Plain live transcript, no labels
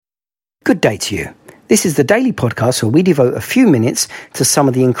Good day to you. This is the daily podcast where we devote a few minutes to some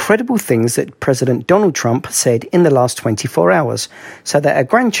of the incredible things that President Donald Trump said in the last 24 hours, so that our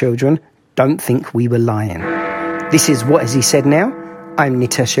grandchildren don't think we were lying. This is What Has He Said Now? I'm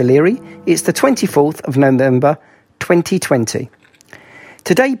Nitesh O'Leary. It's the 24th of November, 2020.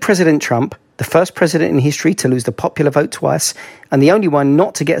 Today, President Trump, the first president in history to lose the popular vote twice, and the only one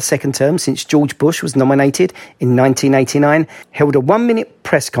not to get a second term since George Bush was nominated in 1989, held a 1-minute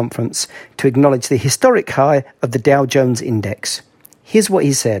press conference to acknowledge the historic high of the Dow Jones Index. Here's what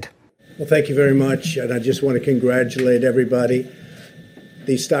he said. Well, thank you very much, and I just want to congratulate everybody.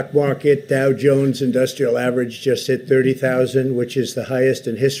 The stock market, Dow Jones Industrial Average, just hit 30,000, which is the highest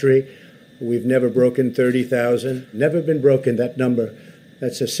in history. We've never broken 30,000, never been broken, that number.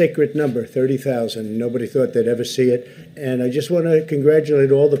 That's a sacred number, 30,000. Nobody thought they'd ever see it. And I just want to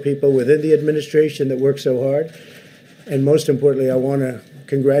congratulate all the people within the administration that work so hard. And most importantly, I want to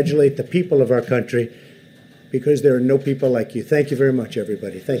congratulate the people of our country, because there are no people like you. Thank you very much,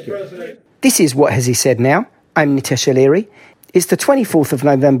 everybody. Thank you. This is What Has He Said Now? I'm Nitesh O'Leary. It's the 24th of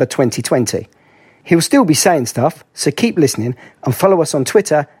November 2020. He'll still be saying stuff, so keep listening and follow us on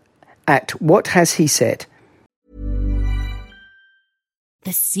Twitter at What Has He Said.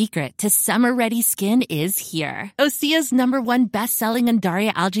 The secret to summer-ready skin is here. Osea's #1 best-selling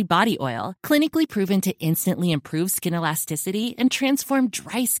Undaria Algae Body Oil, clinically proven to instantly improve skin elasticity and transform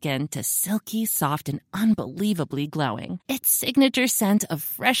dry skin to silky, soft, and unbelievably glowing. Its signature scent of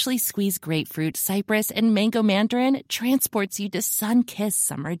freshly squeezed grapefruit, cypress, and mango mandarin transports you to sun-kissed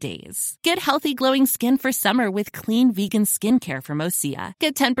summer days. Get healthy, glowing skin for summer with clean vegan skincare from Osea.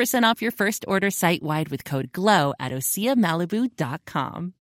 Get 10% off your first order site-wide with code GLOW at OseaMalibu.com.